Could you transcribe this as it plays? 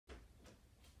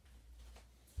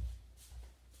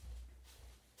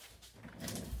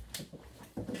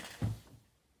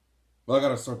Well, I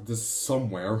gotta start this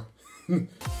somewhere.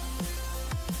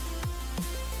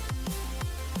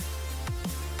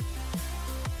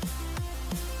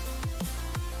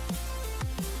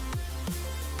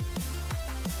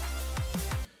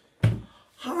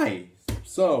 Hi!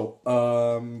 So,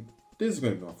 this is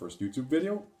gonna be my first YouTube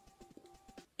video.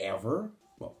 Ever.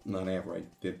 Well, not ever. I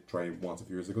did try it once a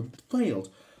few years ago. It failed.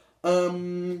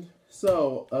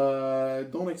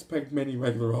 Don't expect many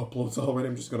regular uploads already.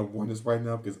 I'm just gonna warn this right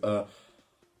now because,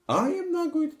 I am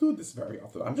not going to do this very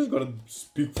often. I'm just gonna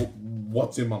speak for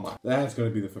what's in my mind. That's gonna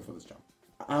be the fit for this channel.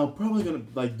 I'm probably gonna,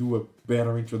 like, do a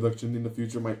better introduction in the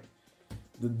future.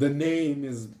 The name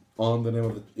is on the name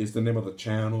of the name of the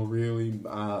channel, really.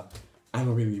 I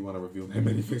don't really want to reveal that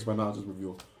many things right now. I'll just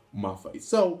reveal my face.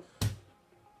 So,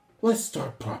 let's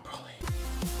start properly.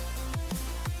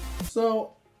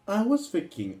 So, I was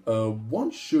thinking,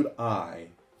 what should I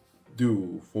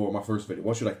do for my first video?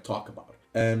 What should I talk about?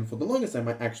 And for the longest time,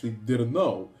 I actually didn't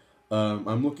know.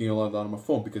 I'm looking a lot on my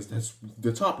phone because that's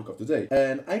the topic of the day.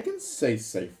 And I can say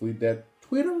safely that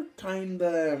Twitter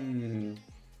kinda,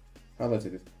 how do I say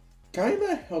this?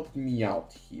 Kinda helped me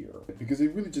out here. Because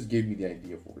it really just gave me the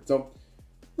idea for it. So,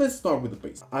 let's start with the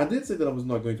basics. I did say that I was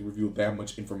not going to reveal that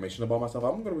much information about myself.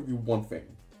 I'm going to reveal one thing.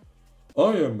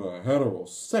 I am a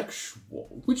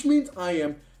heterosexual, which means I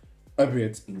am a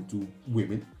bit into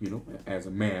women, you know, as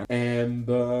a man. And,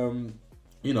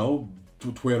 you know,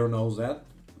 Twitter knows that.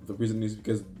 The reason is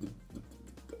because the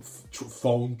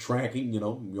phone tracking, you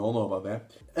know, we all know about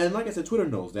that. And like I said, Twitter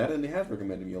knows that, and it has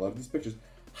recommended me a lot of these pictures.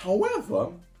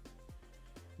 However,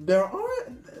 there are,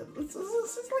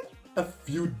 since like a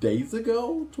few days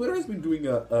ago, Twitter has been doing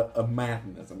a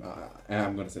madness.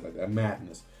 I'm gonna say like that, a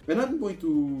madness. And I'm going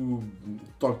to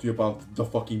talk to you about the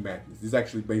fucking madness. This is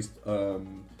actually based,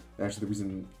 actually the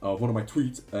reason of one of my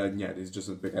tweets. Yeah, this is just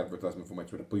a big advertisement for my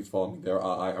Twitter. Please follow me there.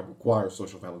 I require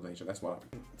social validation. That's what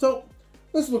I mean. So,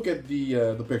 let's look at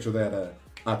the picture that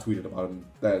I tweeted about and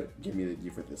that gave me the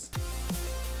idea for this.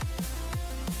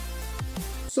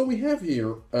 So we have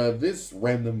here this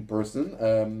random person.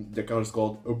 The account is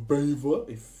called Bava.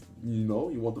 If you know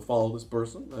you want to follow this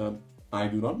person, I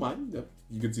do not mind.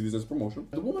 You can see this as promotion.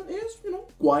 The woman is, you know,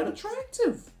 quite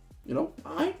attractive. You know,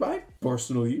 I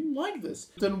personally like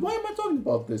this. Then why am I talking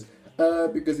about this?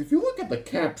 Because if you look at the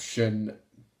caption,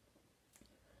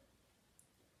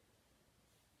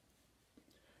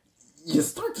 you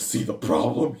start to see the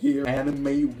problem here.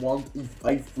 Anime want a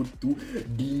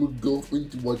 5'2" gamer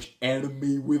girlfriend to watch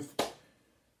anime with.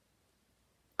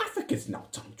 I think it's now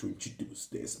time to introduce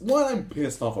this. What I'm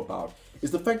pissed off about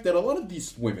is the fact that a lot of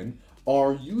these women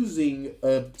are using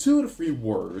 2 to 3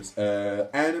 words,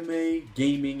 anime,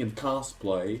 gaming, and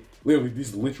cosplay, literally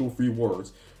these literal 3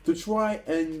 words, to try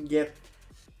and get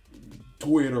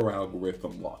Twitter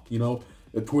algorithm locked, you know?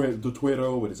 The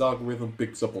Twitter with its algorithm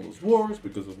picks up on those words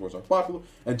because those words are popular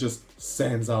and just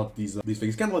sends out these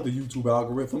things. Kind of like the YouTube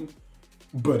algorithm,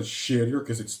 but it's shittier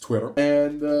because it's Twitter.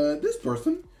 And this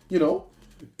person, you know,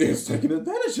 is taking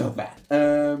advantage of that.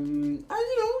 And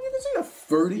you know, you can see a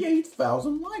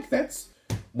 38,000 likes. That's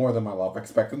more than my life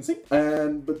expectancy.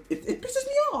 But it pisses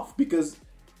me off because,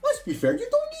 let's be fair, you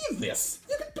don't need this.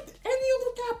 You can put any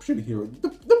other caption here.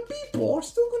 The people are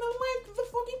still gonna like the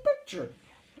fucking picture.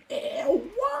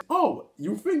 What? Oh,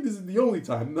 you think this is the only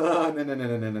time? No.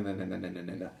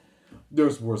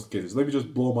 There's worse cases. Let me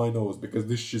just blow my nose because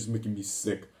this shit's making me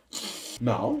sick.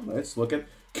 Now, let's look at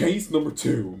case number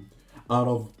 2 out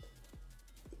of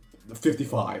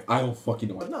 55. I don't fucking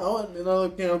know. Now, and I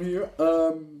look down here,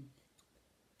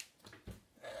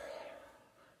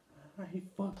 I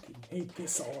fucking hate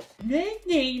this all.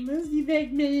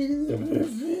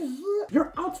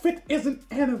 Your outfit isn't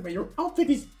anime, your outfit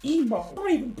is emo.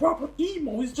 Not even proper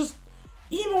emo, it's just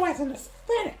emo as an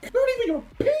aesthetic. Not even your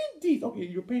panties. Okay,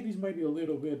 your panties might be a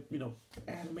little bit, you know,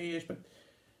 anime-ish, but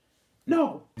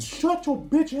no, shut your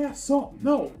bitch ass up.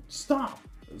 No, stop.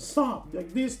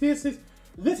 Like this is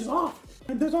off.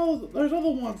 And there's other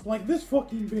ones like this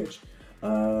fucking bitch.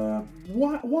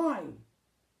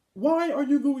 Why are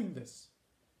you doing this?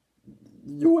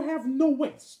 You have no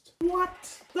waist.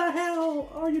 What the hell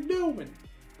are you doing?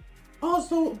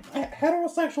 Also,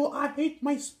 heterosexual, I hate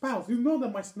my spouse. You know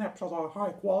that my snapshots are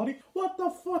high quality. What the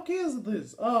fuck is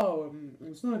this? Oh,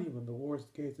 it's not even the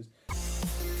worst cases.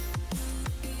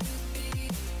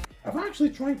 I've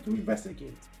actually tried to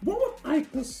investigate what would I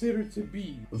consider to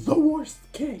be the worst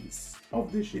case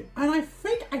of this shit. And I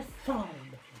think I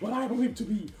found what I believe to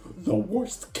be the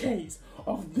worst case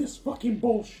of this fucking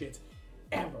bullshit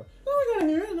ever. Now we got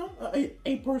here, you know,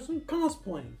 a person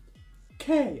cosplaying.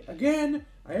 K, again,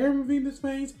 I am reviewing this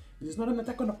phase. It's not an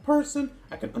attack on a person.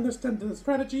 I can understand the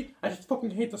strategy. I just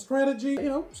fucking hate the strategy. You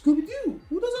know, Scooby-Doo.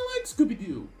 Who doesn't like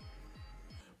Scooby-Doo?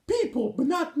 People, but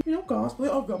not, you know, cosplay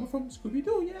of Velma from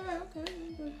Scooby-Doo. Yeah, okay.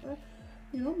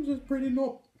 You know, I'm just pretty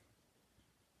normal.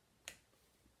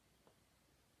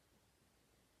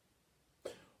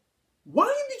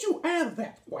 Why did you add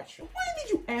that question? Why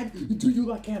did you add, do you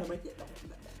like anime?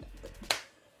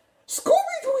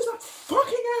 Scooby-Doo is not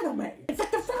fucking anime. It's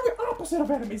like the very opposite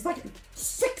of anime. It's like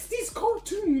 60s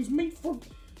cartoons made for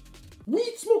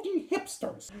weed-smoking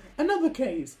hipsters. Another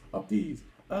case of these,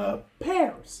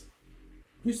 pears.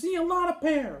 You see a lot of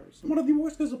pears. One of the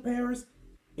worst cases of pears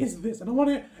is this.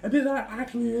 And this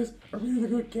actually is a really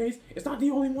good case. It's not the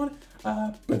only one,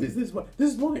 but this is one,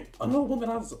 another one that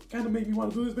kind of made me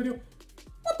want to do this video.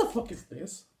 What the fuck is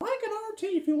this? Like an RT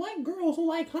if you like girls who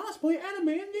like cosplay, anime,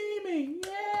 and gaming.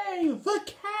 Yay! The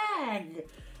CAG!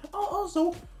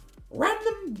 Also,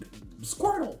 random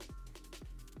Squirtle.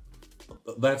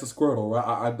 That's a Squirtle,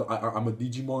 right? I'm a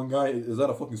Digimon guy. Is that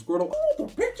a fucking Squirtle? Oh, the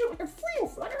picture! I got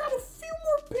a few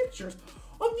more pictures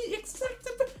of the exact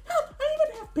same. Hell, I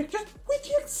even have pictures with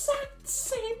the exact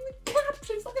same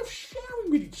captions, like they're sharing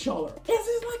with each other. Is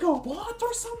this like a bot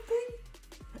or something?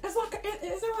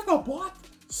 Is there like a bot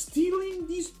stealing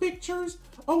these pictures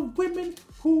of women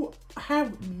who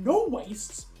have no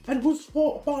waists and whose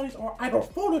bodies are either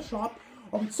photoshopped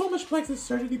or with so much plastic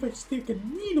surgery by sticking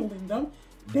a needle in them,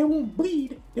 they won't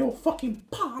bleed, they will fucking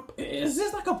pop? Is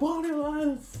this like a bot? I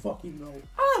don't fucking know.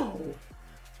 Oh!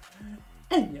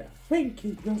 And you think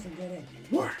it doesn't get any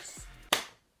worse?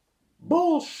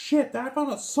 Bullshit, I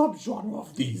found a subgenre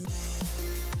of these.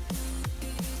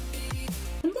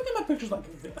 And look at my pictures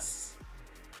like this.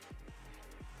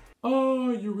 Oh,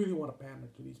 you really want to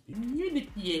panic to these people. You're the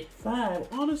PS5.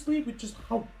 Honestly, with just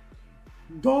how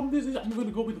dumb this is, I'm going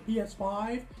to go with the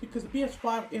PS5. Because the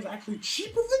PS5 is actually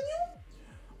cheaper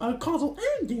than you. Console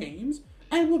and games.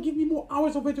 And will give me more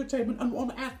hours of entertainment and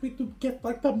won't ask me to get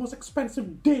like the most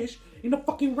expensive dish in the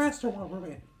fucking restaurant we're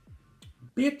in.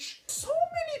 Bitch. So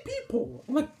many people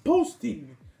are like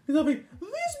posting. They're like,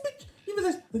 this bitch, even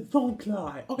this, don't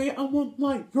lie. Okay, I won't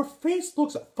lie. Your face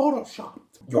looks photoshopped.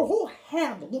 Your whole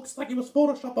hand looks like it was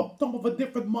photoshopped on top of a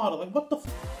different model. Like, what the f.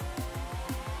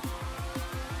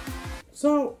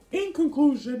 So, in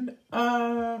conclusion,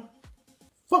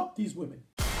 fuck these women.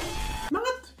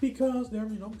 Not because they're,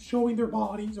 you know, showing their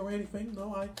bodies or anything.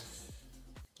 No, I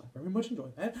very much enjoy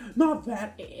that. Not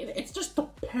that, it's just the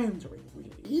pandering,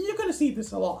 really. You're gonna see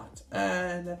this a lot.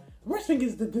 And the worst thing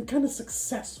is that they're kind of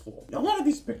successful. A lot of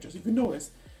these pictures, if you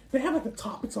notice, they have like the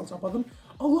topics on top of them.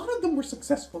 A lot of them were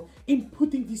successful in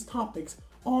putting these topics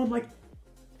on like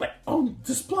on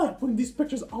display, putting these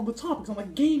pictures on the topics on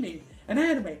like gaming and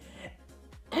anime.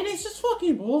 And it's just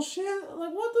fucking bullshit.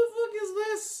 Like, what the fuck is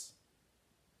this?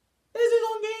 This is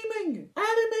on gaming.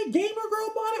 Anime gamer girl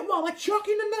body. What, like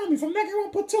Chucky Nanami from Mega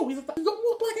One Put 2? He doesn't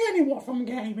look like anyone from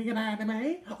gaming and anime.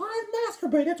 I've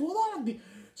masturbated to a lot of these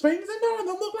things and none of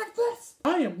them look like this.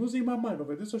 I am losing my mind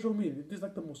over this social media. This is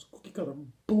like the most cookie cutter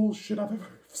bullshit I've ever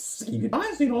seen.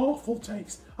 I've seen awful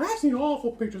takes. I've seen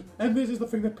awful pictures, and this is the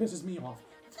thing that pisses me off.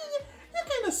 You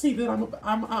kind of see that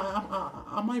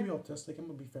I might be autistic. I'm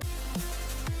gonna be fair.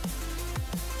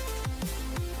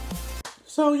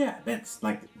 So yeah, that's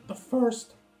like the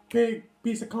first big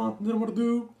piece of content that I'm gonna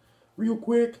do, real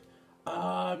quick.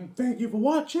 Thank you for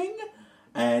watching,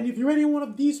 and if you're any one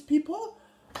of these people,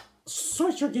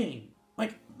 switch your game.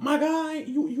 Like, my guy,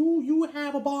 you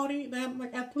have a body that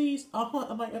like at least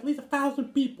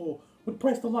 1,000 people would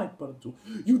press the like button to.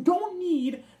 You don't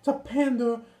need to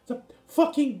pander to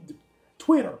fucking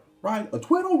Twitter, right?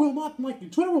 Twitter will not like you.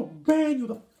 Twitter will ban you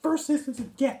the first instance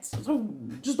it gets. So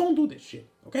just don't do this shit,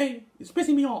 okay? It's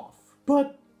pissing me off.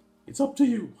 But it's up to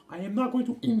you. I am not going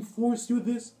to enforce you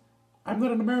this. I'm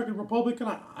not an American Republican.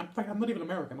 In fact, I'm not even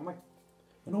American. I'm like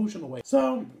an ocean away.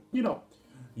 So, you know,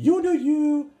 you do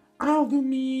you, I'll do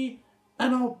me,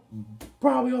 and I'll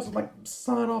probably also like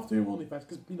sign off to your OnlyFans,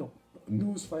 because, you know,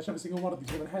 newsflash, every single one of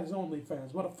these women has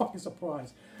OnlyFans. What a fucking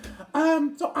surprise.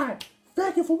 So alright,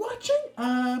 thank you for watching.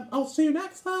 I'll see you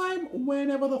next time,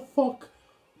 whenever the fuck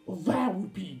that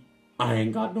would be. I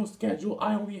ain't got no schedule.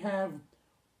 I only have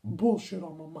bullshit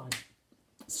on my mind.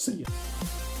 See ya.